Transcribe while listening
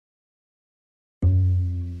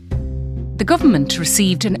The government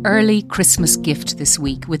received an early Christmas gift this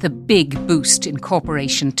week with a big boost in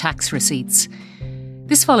corporation tax receipts.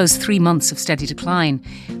 This follows 3 months of steady decline,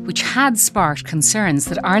 which had sparked concerns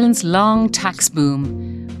that Ireland's long tax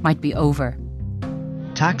boom might be over.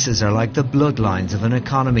 Taxes are like the bloodlines of an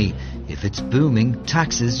economy. If it's booming,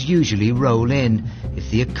 taxes usually roll in. If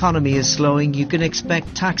the economy is slowing, you can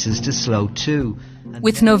expect taxes to slow too.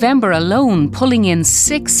 With November alone pulling in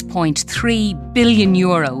 €6.3 billion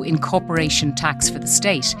in corporation tax for the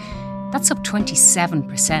state, that's up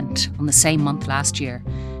 27% on the same month last year.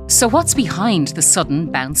 So what's behind the sudden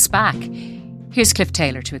bounce back? Here's Cliff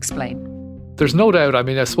Taylor to explain. There's no doubt,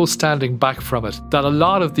 I suppose standing back from it, that a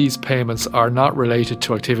lot of these payments are not related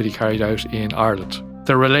to activity carried out in Ireland.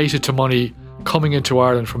 They're related to money coming into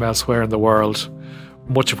Ireland from elsewhere in the world,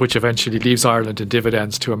 much of which eventually leaves Ireland in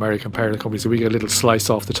dividends to American parent companies, so we get a little slice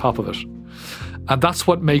off the top of it. And that's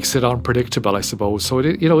what makes it unpredictable, I suppose. So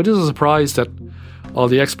it is a surprise that all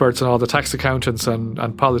the experts and all the tax accountants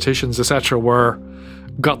and politicians, etc.,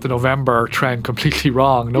 got the November trend completely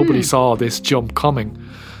wrong. Nobody saw this jump coming.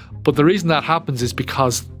 But the reason that happens is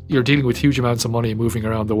because you're dealing with huge amounts of money moving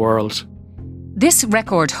around the world. This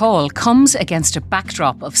record haul comes against a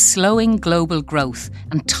backdrop of slowing global growth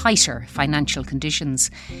and tighter financial conditions.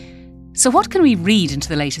 So what can we read into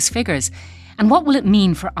the latest figures? And what will it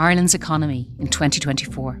mean for Ireland's economy in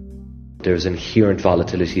 2024? There's inherent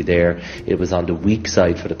volatility there. It was on the weak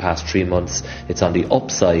side for the past 3 months. It's on the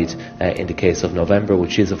upside in the case of November,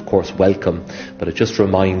 which is of course welcome, but it just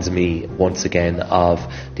reminds me once again of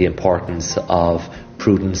the importance of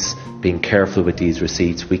prudence, being careful with these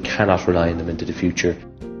receipts. We cannot rely on them into the future.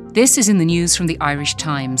 This is in the news from the Irish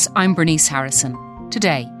Times. I'm Bernice Harrison.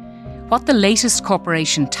 Today, what the latest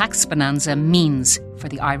corporation tax bonanza means for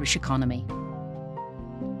the Irish economy.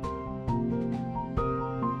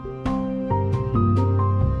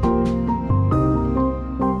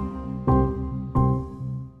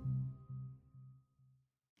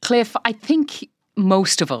 Cliff, I think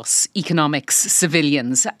most of us, economics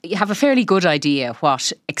civilians, have a fairly good idea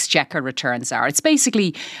what exchequer returns are. It's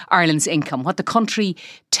basically Ireland's income, what the country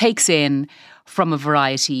takes in from a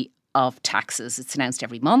variety of taxes. It's announced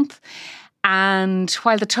every month. And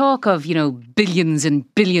while the talk of, billions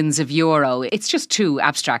and billions of euro, it's just too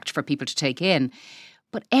abstract for people to take in.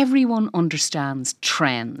 But everyone understands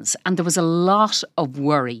trends. And there was a lot of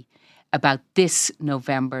worry about this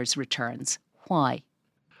November's returns. Why?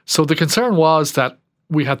 So the concern was that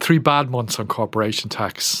we had 3 bad months on corporation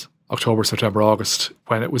tax, October, September, August,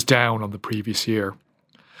 when it was down on the previous year.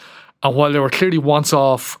 And while there were clearly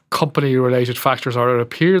once-off company-related factors, or it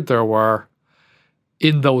appeared there were,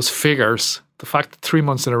 in those figures, the fact that 3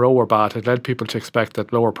 months in a row were bad had led people to expect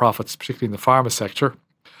that lower profits, particularly in the pharma sector,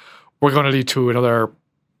 were going to lead to another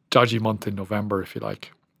dodgy month in November, if you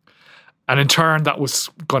like. And in turn, that was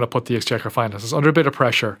going to put the exchequer finances under a bit of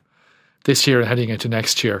pressure this year and heading into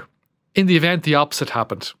next year. In the event, the opposite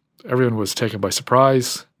happened. Everyone was taken by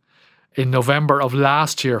surprise. In November of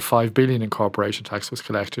last year, 5 billion in corporation tax was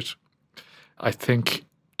collected. I think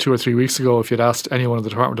 2 or 3 weeks ago, if you'd asked anyone in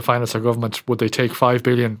the Department of Finance or government, would they take 5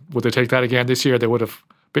 billion, would they take that again this year, they would have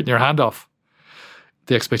bitten your hand off.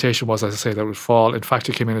 The expectation was, as I say, that it would fall. In fact,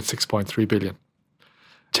 it came in at 6.3 billion,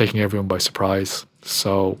 taking everyone by surprise.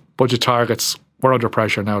 So budget targets were under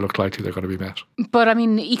pressure now, look likely they're going to be met. But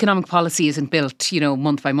economic policy isn't built,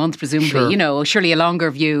 month by month, presumably. Sure. Surely a longer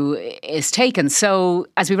view is taken. So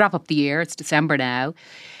as we wrap up the year, it's December now.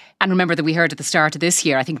 And remember that we heard at the start of this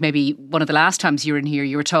year, I think maybe one of the last times you were in here,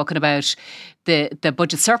 you were talking about the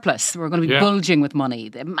budget surplus. We're going to be bulging with money,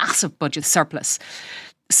 the massive budget surplus.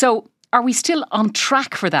 So are we still on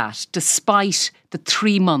track for that, despite the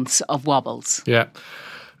 3 months of wobbles? Yeah.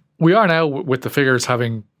 We are now, with the figures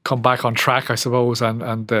having come back on track, I suppose,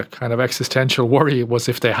 and the kind of existential worry was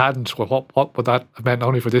if they hadn't, well, what would that have meant not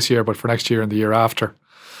only for this year but for next year and the year after?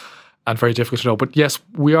 And very difficult to know. But yes,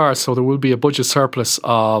 we are. So there will be a budget surplus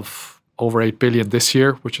of over 8 billion this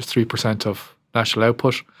year, which is 3% of national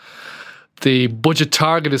output. The budget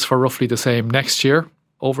target is for roughly the same next year.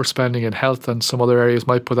 Overspending in health and some other areas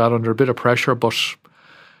might put that under a bit of pressure, but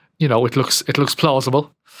it looks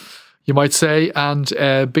plausible, you might say, and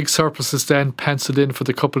big surpluses then penciled in for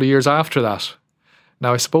the couple of years after that.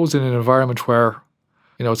 Now, I suppose in an environment where,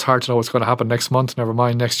 it's hard to know what's going to happen next month, never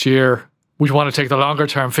mind next year, we want to take the longer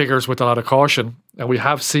term figures with a lot of caution. And we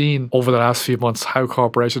have seen over the last few months how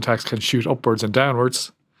corporation tax can shoot upwards and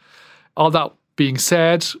downwards. All that being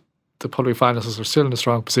said, the public finances are still in a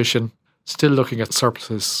strong position, still looking at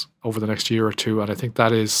surpluses over the next year or two. And I think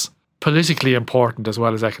that is politically important as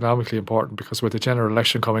well as economically important, because with the general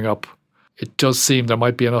election coming up, it does seem there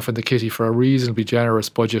might be enough in the kitty for a reasonably generous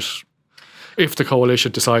budget if the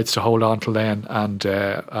coalition decides to hold on till then and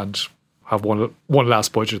have one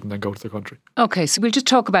last budget and then go to the country. Okay, so we'll just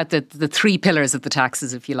talk about the three pillars of the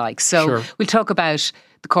taxes, if you like. So Sure. We'll talk about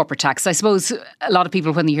the corporate tax. I suppose a lot of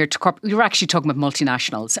people, when they hear you're actually talking about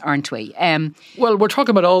multinationals, aren't we? Well, we're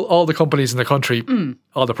talking about all the companies in the country,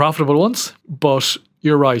 all the profitable ones, but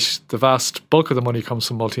you're right, the vast bulk of the money comes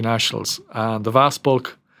from multinationals, and the vast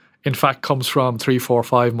bulk, in fact, comes from 3, 4,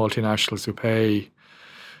 5 multinationals who pay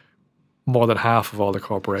more than half of all the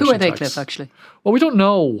corporation Who are they, tax. Cliff, actually? Well, we don't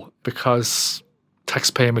know because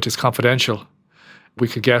tax payment is confidential. We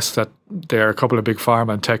could guess that there are a couple of big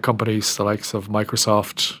pharma and tech companies, the likes of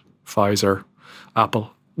Microsoft, Pfizer,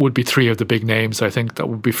 Apple, would be 3 of the big names, I think, that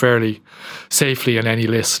would be fairly safely in any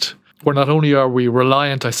list. Where not only are we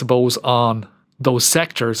reliant, I suppose, on those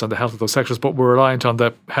sectors and the health of those sectors, but we're reliant on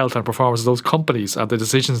the health and performance of those companies and the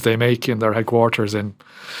decisions they make in their headquarters in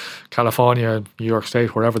California, New York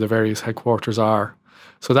State, wherever the various headquarters are.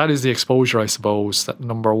 So that is the exposure, I suppose, that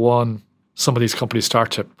number one, some of these companies start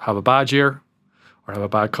to have a bad year or have a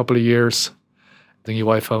bad couple of years. The new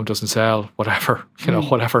iPhone doesn't sell, whatever,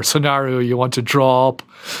 whatever scenario you want to draw up,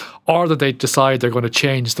 or that they decide they're going to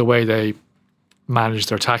change the way they manage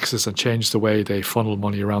their taxes and change the way they funnel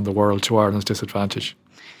money around the world to Ireland's disadvantage.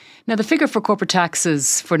 Now, the figure for corporate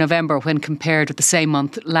taxes for November, when compared with the same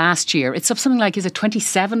month last year, it's up something like, is it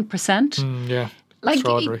 27%? Yeah, like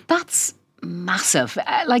extraordinary. That's massive.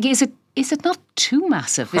 Is it not too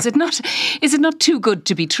massive? Is it not too good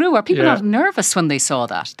to be true? Are people not nervous when they saw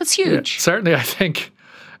that? That's huge. Yeah, certainly, I think,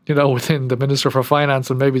 within the Minister for Finance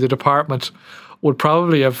and maybe the department would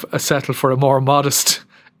probably have settled for a more modest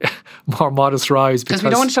rise. Because we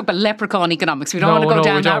don't want to talk about leprechaun economics. We don't want to go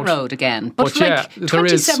down that road again. But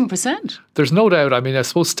 27%. There's no doubt, I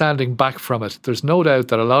suppose standing back from it, there's no doubt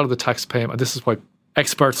that a lot of the tax payment, and this is why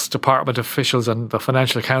experts, department officials and the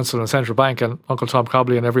Financial Council and Central Bank and Uncle Tom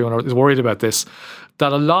Cobley and everyone is worried about this,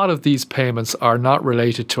 that a lot of these payments are not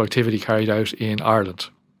related to activity carried out in Ireland.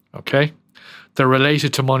 Okay? They're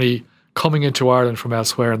related to money coming into Ireland from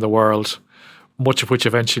elsewhere in the world, much of which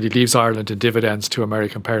eventually leaves Ireland in dividends to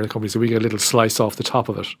American parent companies. So we get a little slice off the top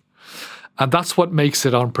of it. And that's what makes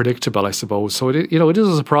it unpredictable, I suppose. So it is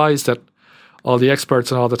a surprise that all the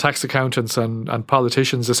experts and all the tax accountants and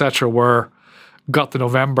politicians, etc., got the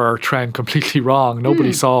November trend completely wrong.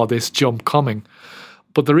 Nobody saw this jump coming.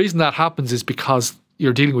 But the reason that happens is because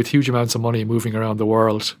you're dealing with huge amounts of money moving around the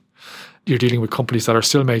world. You're dealing with companies that are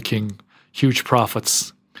still making huge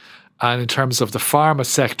profits. And in terms of the pharma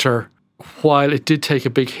sector, while it did take a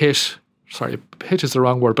big hit, hit is the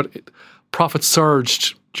wrong word, but profits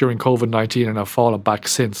surged during COVID-19 and have fallen back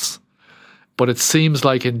since. But it seems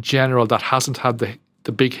like in general that hasn't had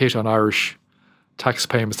the big hit on Irish tax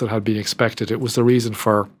payments that had been expected. It was the reason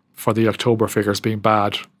for the October figures being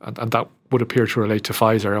bad, and that would appear to relate to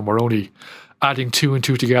Pfizer. And we're only adding 2 and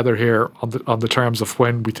 2 together here on the terms of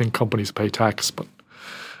when we think companies pay tax.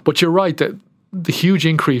 But you're right that the huge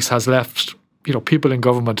increase has left people in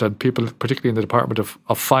government and people particularly in the Department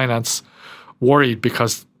of Finance worried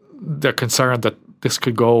because they're concerned that this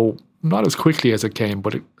could go not as quickly as it came,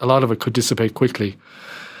 but a lot of it could dissipate quickly.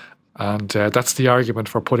 And that's the argument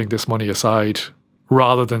for putting this money aside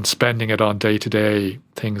rather than spending it on day-to-day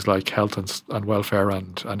things like health and welfare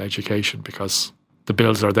and education, because the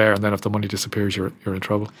bills are there, and then if the money disappears, you're in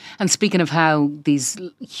trouble. And speaking of how these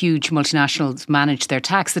huge multinationals manage their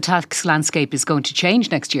tax, the tax landscape is going to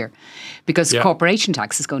change next year because corporation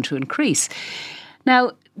tax is going to increase.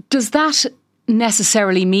 Now, does that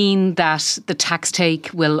necessarily mean that the tax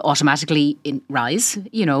take will automatically rise?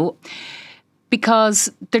 Because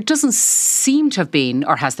there doesn't seem to have been,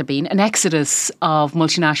 or has there been, an exodus of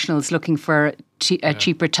multinationals looking for a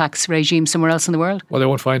cheaper tax regime somewhere else in the world? Well, they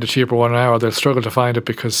won't find a cheaper one now. They'll struggle to find it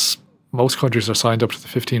because most countries are signed up to the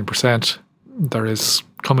 15%. There is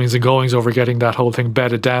comings and goings over getting that whole thing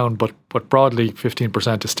bedded down, but broadly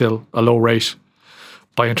 15% is still a low rate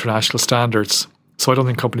by international standards. So I don't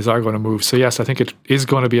think companies are going to move. So yes, I think it is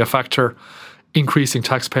going to be a factor increasing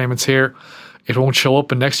tax payments here. It won't show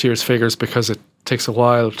up in next year's figures because it takes a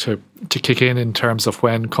while to kick in terms of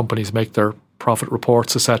when companies make their profit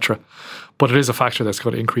reports, etc. But it is a factor that's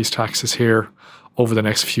going to increase taxes here over the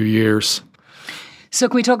next few years. So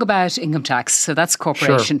can we talk about income tax? So that's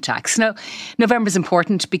corporation tax. Now, November is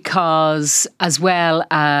important because, as well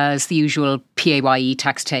as the usual PAYE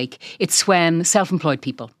tax take, it's when self-employed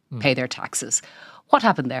people pay their taxes. What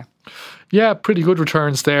happened there? Yeah, pretty good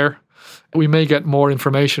returns there. We may get more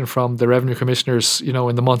information from the revenue commissioners,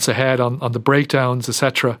 in the months ahead on the breakdowns,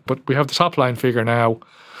 etc. But we have the top line figure now,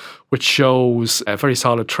 which shows a very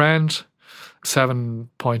solid trend.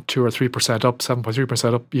 7.2 or 3% up,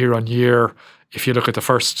 7.3% up year on year. If you look at the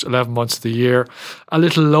first 11 months of the year, a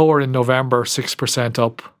little lower in November, 6%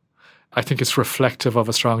 up. I think it's reflective of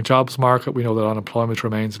a strong jobs market. We know that unemployment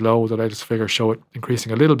remains low. The latest figures show it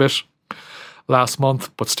increasing a little bit last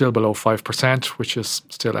month, but still below 5%, which is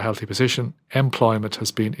still a healthy position. Employment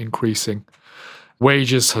has been increasing.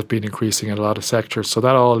 Wages have been increasing in a lot of sectors. So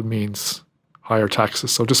that all means higher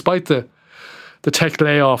taxes. So despite the tech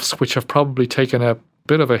layoffs, which have probably taken a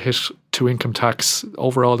bit of a hit to income tax,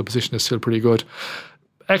 overall the position is still pretty good.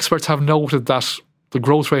 Experts have noted that the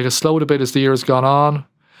growth rate has slowed a bit as the year has gone on.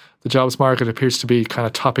 The jobs market appears to be kind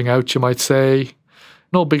of topping out, you might say.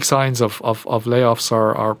 No big signs of layoffs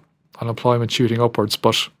or unemployment shooting upwards,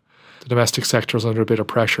 but the domestic sector is under a bit of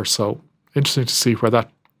pressure. So interesting to see where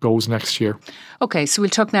that goes next year. Okay, so we'll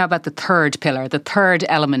talk now about the third pillar, the third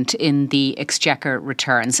element in the Exchequer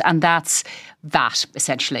returns, and that's VAT,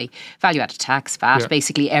 essentially. Value-added tax, VAT. Yeah.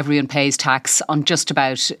 Basically, everyone pays tax on just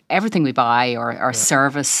about everything we buy or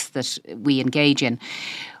service that we engage in.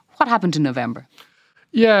 What happened in November?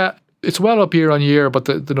 Yeah, it's well up year on year, but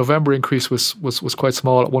the November increase was quite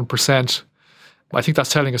small at 1%. I think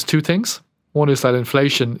that's telling us two things. One is that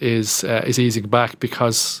inflation is easing back,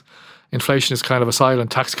 because inflation is kind of a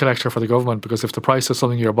silent tax collector for the government, because if the price of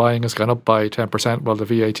something you're buying has gone up by 10%, well, the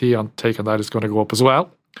VAT on taking that is going to go up as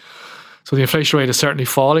well. So the inflation rate is certainly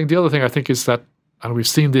falling. The other thing I think is that, and we've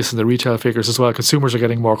seen this in the retail figures as well, consumers are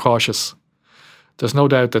getting more cautious. There's no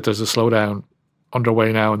doubt that there's a slowdown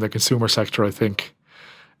underway now in the consumer sector, I think.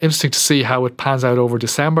 Interesting to see how it pans out over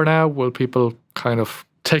December now. Will people kind of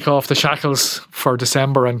take off the shackles for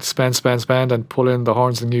December and spend and pull in the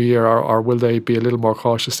horns in the new year, or will they be a little more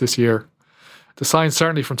cautious this year? The sign,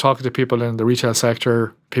 certainly from talking to people in the retail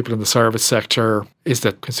sector, people in the service sector, is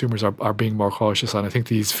that consumers are being more cautious, and I think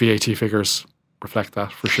these VAT figures reflect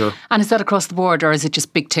that for sure. And is that across the board, or is it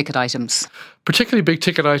just big ticket items? Particularly big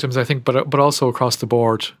ticket items, I think, but also across the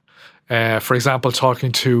board. For example,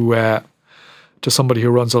 talking to somebody who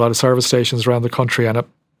runs a lot of service stations around the country, and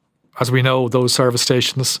as we know, those service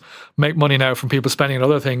stations make money now from people spending on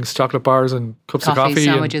other things, chocolate bars and cups of coffee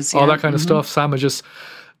sandwiches, and all that kind of stuff, sandwiches.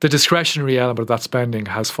 The discretionary element of that spending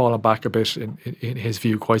has fallen back a bit, in his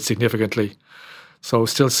view, quite significantly. So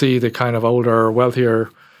still see the kind of older, wealthier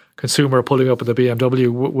consumer pulling up in the BMW,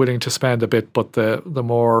 willing to spend a bit, but the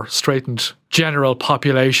more straightened general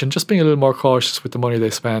population just being a little more cautious with the money they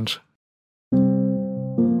spend.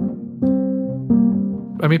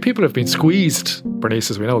 I mean, people have been squeezed,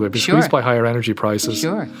 Bernice, as we know. They've been squeezed by higher energy prices.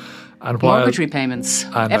 Sure. And mortgage repayments,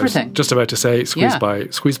 and everything. I was just about to say, squeezed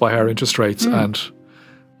by higher interest rates. And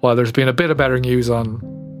while there's been a bit of better news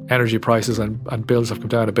on energy prices and bills have come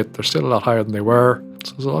down a bit, they're still a lot higher than they were.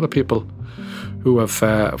 So there's a lot of people who have,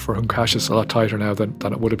 for whom cash is a lot tighter now than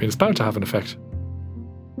it would have been. It's bound to have an effect.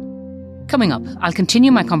 Coming up, I'll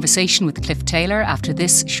continue my conversation with Cliff Taylor after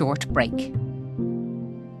this short break.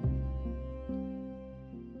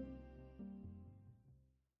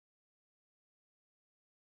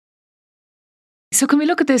 So can we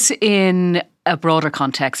look at this in a broader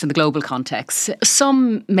context, in the global context?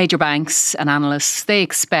 Some major banks and analysts, they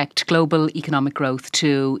expect global economic growth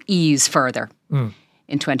to ease further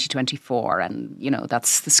in 2024. And, you know,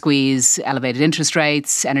 that's the squeeze, elevated interest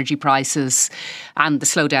rates, energy prices, and the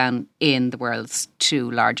slowdown in the world's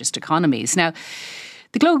two largest economies. Now,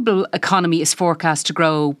 the global economy is forecast to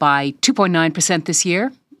grow by 2.9% this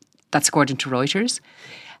year. That's according to Reuters.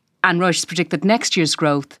 And Reuters predict that next year's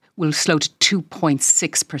growth will slow to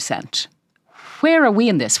 2.6%. Where are we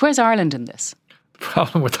in this? Where's Ireland in this? The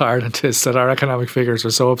problem with Ireland is that our economic figures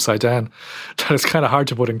are so upside down that it's kind of hard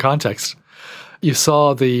to put in context. You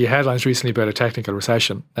saw the headlines recently about a technical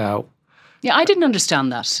recession. Now, yeah, I didn't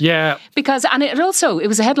understand that. Yeah. Because, and it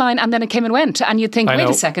was a headline and then it came and went. And you'd think, wait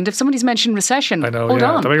a second, if somebody's mentioned recession, hold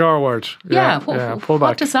on. The big R word. Pull back.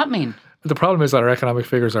 What does that mean? The problem is that our economic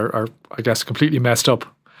figures are, I guess, completely messed up.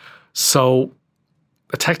 So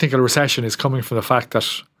a technical recession is coming from the fact that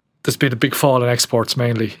there's been a big fall in exports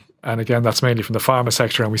mainly. And again, that's mainly from the pharma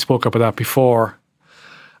sector, and we spoke about that before.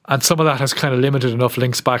 And some of that has kind of limited enough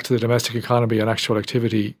links back to the domestic economy and actual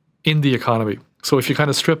activity in the economy. So if you kind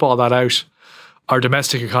of strip all that out, our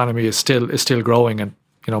domestic economy is still growing, and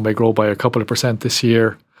may grow by a couple of percent this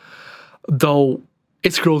year, though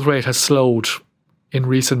its growth rate has slowed in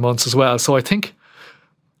recent months as well. So I think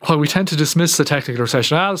while we tend to dismiss the technical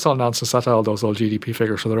recession, it's all nonsense, that's all those old GDP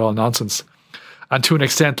figures, so they're all nonsense. And to an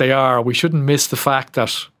extent they are. We shouldn't miss the fact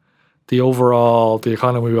that the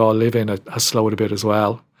economy we all live in has slowed a bit as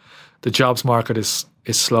well. The jobs market is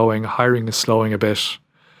slowing, hiring is slowing a bit.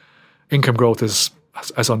 Income growth is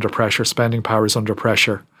under pressure, spending power is under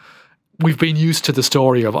pressure. we've been used to the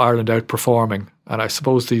story of Ireland outperforming, and I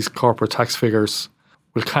suppose these corporate tax figures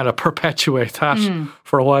will kind of perpetuate that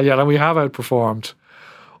for a while yet, and we have outperformed.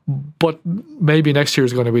 But maybe next year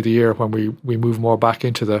is going to be the year when we move more back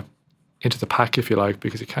into the pack, if you like,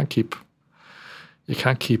 because you can't keep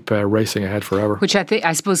racing ahead forever. Which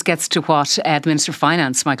I suppose gets to what the Minister of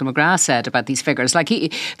Finance, Michael McGrath, said about these figures. Like there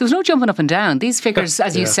was no jumping up and down. These figures,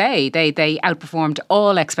 as you say, they outperformed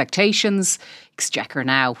all expectations. Exchequer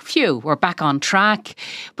now, we're back on track.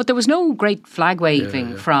 But there was no great flag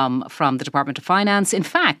waving from the Department of Finance. In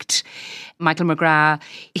fact, Michael McGrath,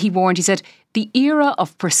 he warned, he said, the era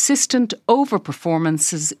of persistent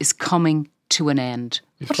overperformances is coming to an end.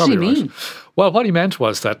 What did he mean? Right. Well, what he meant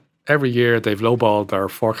was that every year they've lowballed their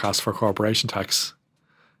forecast for corporation tax,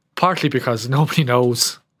 partly because nobody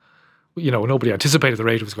knows, nobody anticipated the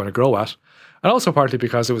rate it was going to grow at, and also partly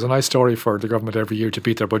because it was a nice story for the government every year to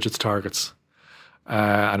beat their budget's targets,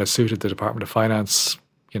 and it suited the Department of Finance,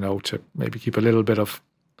 to maybe keep a little bit of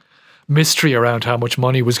mystery around how much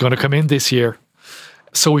money was going to come in this year.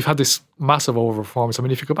 So we've had this massive overperformance. I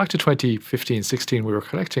mean, if you go back to 2015-16, we were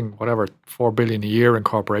collecting, 4 billion a year in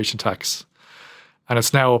corporation tax. And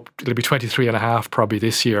it's now up, it'll be 23.5 probably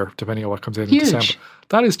this year, depending on what comes in December.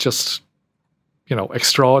 That is just,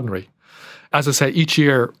 extraordinary. As I say, each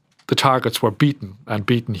year the targets were beaten and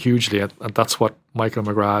beaten hugely, and that's what Michael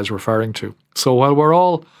McGrath is referring to. So while we're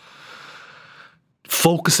all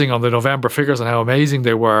focusing on the November figures and how amazing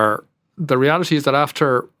they were, the reality is that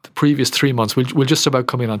after the previous 3 months, we'll just about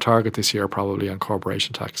come in on target this year probably on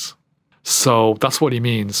corporation tax. So that's what he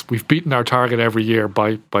means. We've beaten our target every year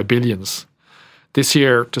by billions. This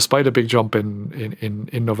year, despite a big jump in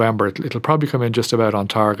November, it'll probably come in just about on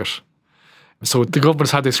target. So the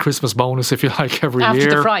government's had this Christmas bonus, if you like, every year.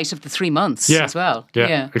 After the fright of the 3 months as well.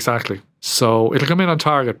 Yeah, exactly. So it'll come in on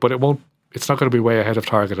target, but it's not going to be way ahead of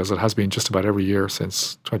target as it has been just about every year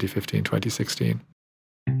since 2015, 2016.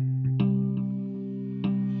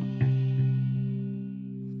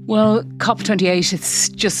 Well, COP28, it's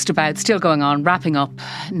just about still going on, wrapping up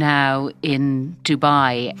now in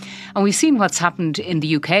Dubai. And we've seen what's happened in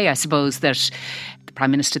the UK, I suppose, that the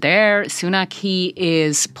Prime Minister there, Sunak, he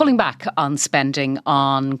is pulling back on spending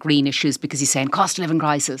on green issues because he's saying cost of living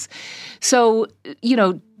crisis. So,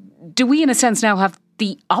 do we in a sense now have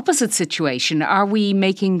the opposite situation? Are we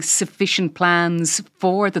making sufficient plans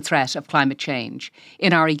for the threat of climate change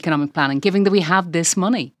in our economic planning, given that we have this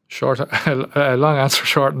money? Long answer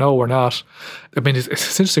short, no, we're not. I mean, it's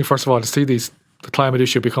interesting, first of all, to see the climate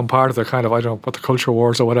issue become part of the kind of, I don't know, what the culture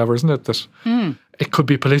wars or whatever, isn't it? That it could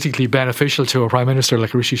be politically beneficial to a Prime Minister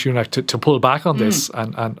like Rishi Sunak to pull back on this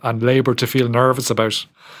and Labour to feel nervous about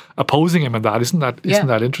opposing him in that. Isn't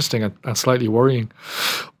that interesting and slightly worrying?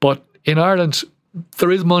 But in Ireland,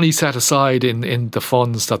 there is money set aside in the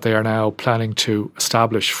funds that they are now planning to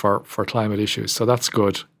establish for climate issues. So that's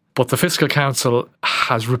good. But the Fiscal Council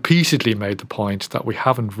has repeatedly made the point that we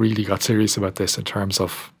haven't really got serious about this in terms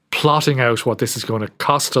of plotting out what this is going to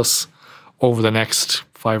cost us over the next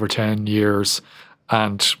 5 or 10 years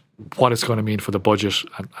and what it's going to mean for the budget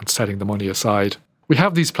and setting the money aside. We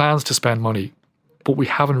have these plans to spend money, but we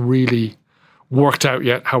haven't really worked out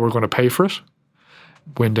yet how we're going to pay for it.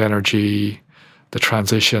 Wind energy, the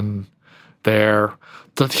transition there,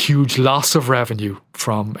 the huge loss of revenue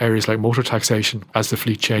from areas like motor taxation as the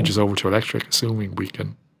fleet changes over to electric, assuming we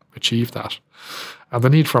can achieve that. And the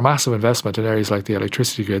need for massive investment in areas like the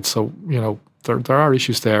electricity grid. So, there are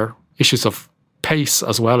issues there, issues of pace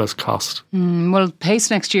as well as cost. Well,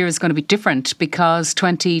 pace next year is going to be different because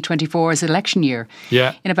 2024 is election year.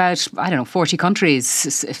 Yeah. In about, 40 countries,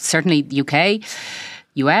 certainly the UK,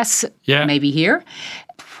 US, maybe here.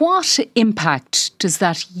 What impact does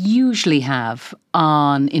that usually have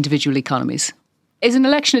on individual economies? Is an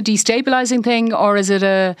election a destabilising thing or is it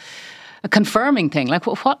a confirming thing? Like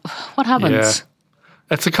what happens? Yeah.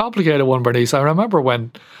 It's a complicated one, Bernice. I remember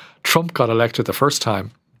when Trump got elected the first time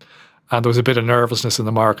and there was a bit of nervousness in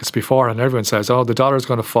the markets before and everyone says, the dollar's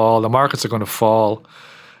going to fall, the markets are going to fall,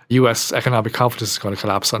 US economic confidence is going to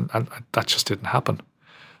collapse, and that just didn't happen.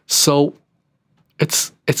 So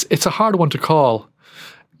it's a hard one to call.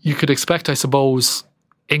 You could expect, I suppose,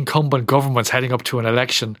 incumbent governments heading up to an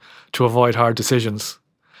election to avoid hard decisions,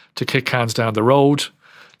 to kick cans down the road,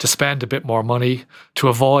 to spend a bit more money, to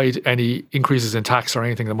avoid any increases in tax or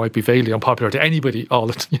anything that might be vaguely unpopular to anybody all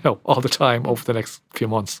the time over the next few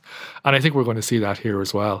months. And I think we're going to see that here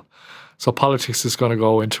as well. So politics is going to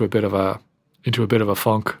go into a bit of a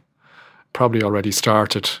funk. Probably already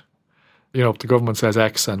started. The government says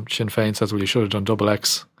X and Sinn Féin says, well, you should have done double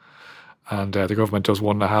X. And the government does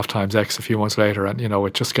 1.5 times X a few months later, and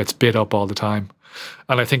it just gets bid up all the time.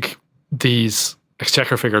 And I think these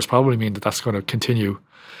exchequer figures probably mean that that's going to continue,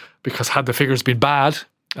 because had the figures been bad,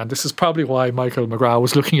 and this is probably why Michael McGrath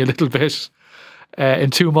was looking a little bit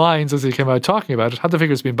in two minds as he came out talking about it, had the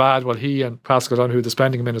figures been bad, well, he and Pascal Donoghue, the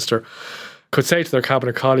spending minister, could say to their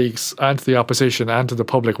cabinet colleagues and to the opposition and to the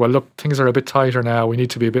public, well, look, things are a bit tighter now, we need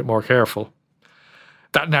to be a bit more careful.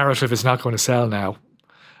 That narrative is not going to sell now,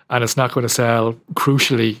 and it's not going to sell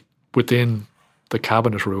crucially within the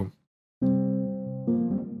cabinet room.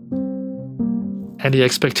 Any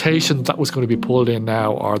expectation that was going to be pulled in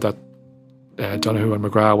now, or that Donoghue and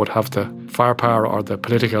McGrath would have the firepower or the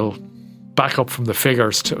political backup from the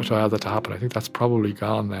figures to allow that to happen, I think that's probably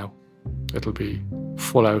gone now. It'll be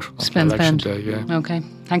full out on election day. Yeah. Okay.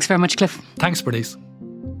 Thanks very much, Cliff. Thanks, Bernice.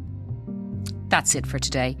 That's it for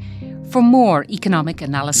today. For more economic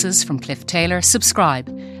analysis from Cliff Taylor, subscribe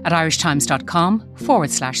at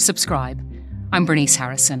irishtimes.com/subscribe. I'm Bernice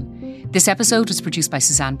Harrison. This episode was produced by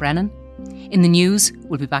Suzanne Brennan. In the news,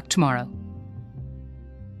 we'll be back tomorrow.